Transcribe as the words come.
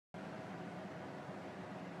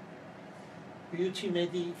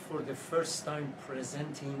Endymed for the first time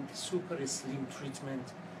presenting super slim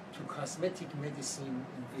treatment to cosmetic medicine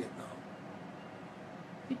in Vietnam.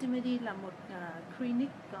 Endymed là một clinic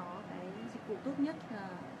có cái dịch vụ tốt nhất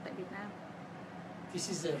tại Việt Nam. This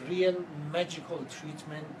is a real magical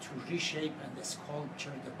treatment to reshape and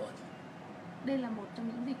sculpture the body. Đây là một trong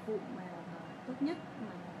những dịch vụ mà tốt nhất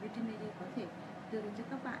mà Endymed có thể đưa đến cho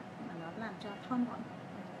các bạn, mà nó làm cho thon gọn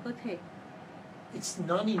cơ thể. It's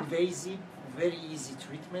non-invasive, very easy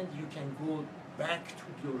treatment. You can go back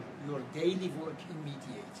to your daily work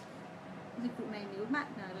immediately. Dịch vụ này nếu bạn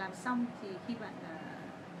làm xong thì khi bạn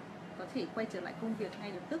có thể quay trở lại công việc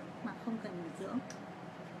ngay lập tức mà không cần nghỉ dưỡng.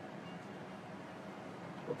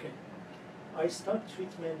 Okay, I start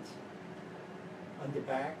treatment on the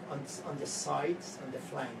back, on the sides, on the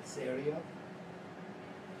flanks area.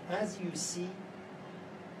 As you see,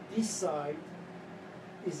 this side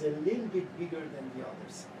is a little bit bigger than the other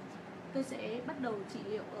side. Tôi sẽ bắt đầu trị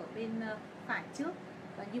liệu ở bên phải trước,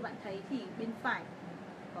 và như bạn thấy thì bên phải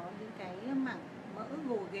có những cái mảng mỡ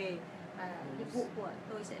gồ ghề, và nhiệm vụ của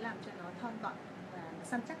tôi sẽ làm cho nó thon gọn và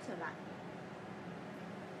săn chắc trở lại.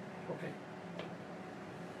 Okay.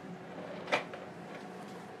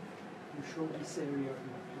 You show this area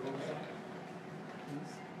closer,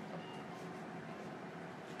 please.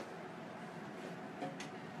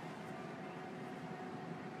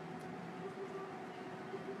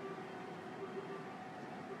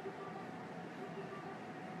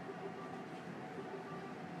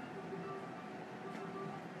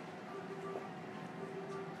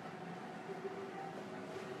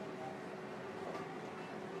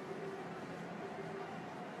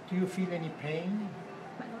 Do you feel any pain?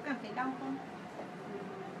 Bạn có cảm thấy đau không?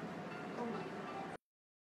 Không ạ.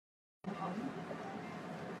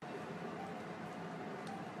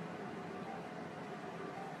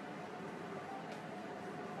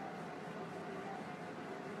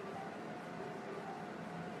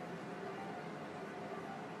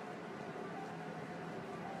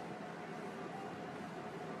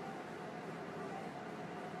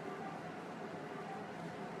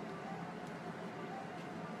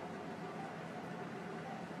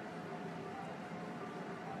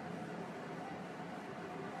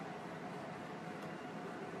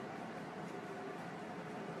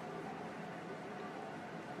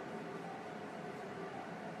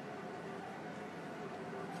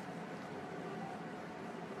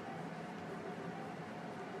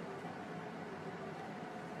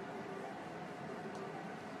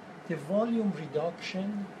 The volume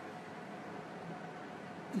reduction,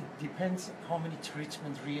 it depends how many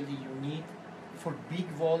treatments really you need. For big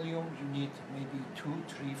volume, you need maybe 2,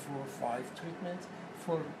 3, 4, 5 treatments.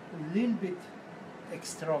 For a little bit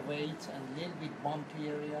extra weight and a little bit bumpy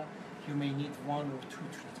area, you may need 1 or 2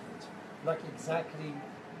 treatments. Like exactly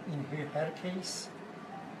in her case,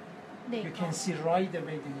 you can see right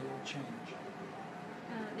away the change.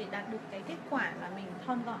 Để đạt được cái kết quả là mình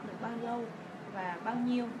thon gọn được bao lâu và bao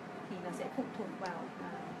nhiêu thì nó sẽ phụ thuộc vào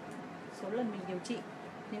số lần mình điều trị.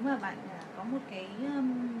 Nếu mà bạn có một cái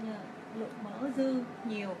lượng mỡ dư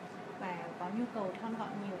nhiều và có nhu cầu thon gọn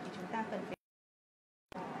nhiều thì chúng ta cần phải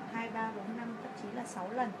 2, 3, 4, 5, thậm chí là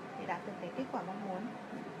 6 lần để đạt được cái kết quả mong muốn.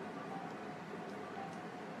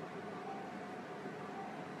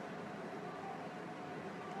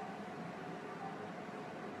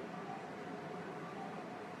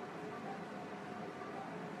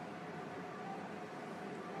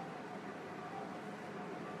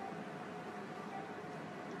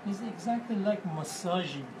 It's exactly like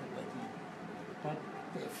massaging the body, but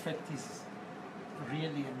the effect is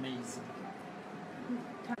really amazing.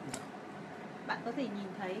 Bạn có thể nhìn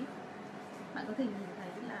thấy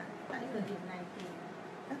là tại thời điểm này thì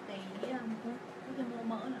các cái mô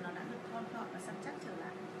mỡ là nó đã được thon gọn và săn chắc trở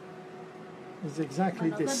lại. It's exactly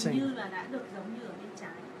và nó the gần same. như là đã được giống như ở bên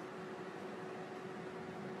trái.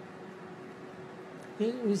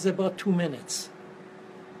 It was about 2 minutes.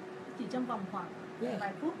 Chỉ trong vòng khoảng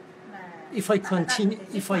vài phút là If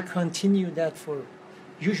I continue that for,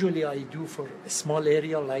 usually I do for a small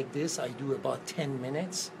area like this, I do about 10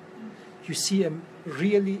 minutes. You see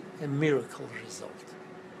really a miracle result.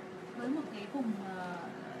 Với một cái vùng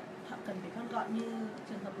họ cần phải thon gọn như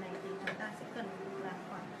trường hợp này thì chúng ta sẽ cần làm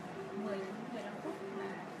khoảng 10 đến 15 phút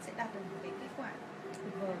là sẽ đạt được một cái kết quả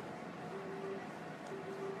tuyệt vời.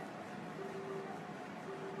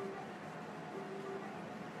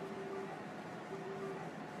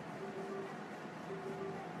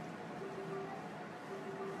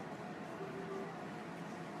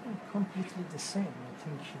 Completely the same. I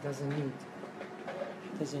think she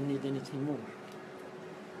doesn't need anything more.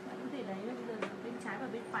 Bạn có thể thấy là bây giờ bên trái và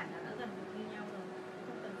bên phải là đã gần được như nhau rồi,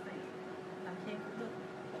 không cần phải làm thêm cũng được.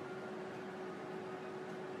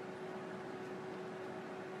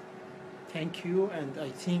 Thank you, and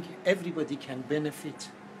I think everybody can benefit.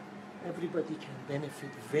 Everybody can benefit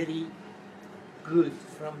very good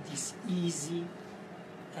from this easy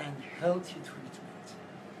and healthy treatment.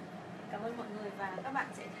 Cảm ơn mọi người, và các bạn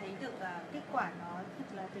sẽ thấy được kết quả nó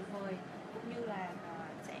thật là tuyệt vời, cũng như là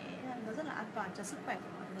nó rất là an toàn cho sức khỏe của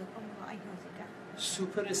mọi người, không có ảnh hưởng gì cả.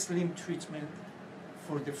 Super slim treatment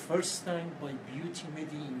for the first time by Beauty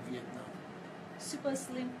Medi in Vietnam. Super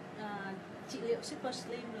Slim, trị liệu Super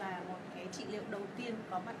Slim là một cái trị liệu đầu tiên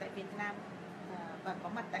có mặt tại Việt Nam và có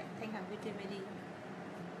mặt tại TＨÄNG Beauty Medi.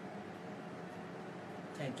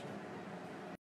 Thank you.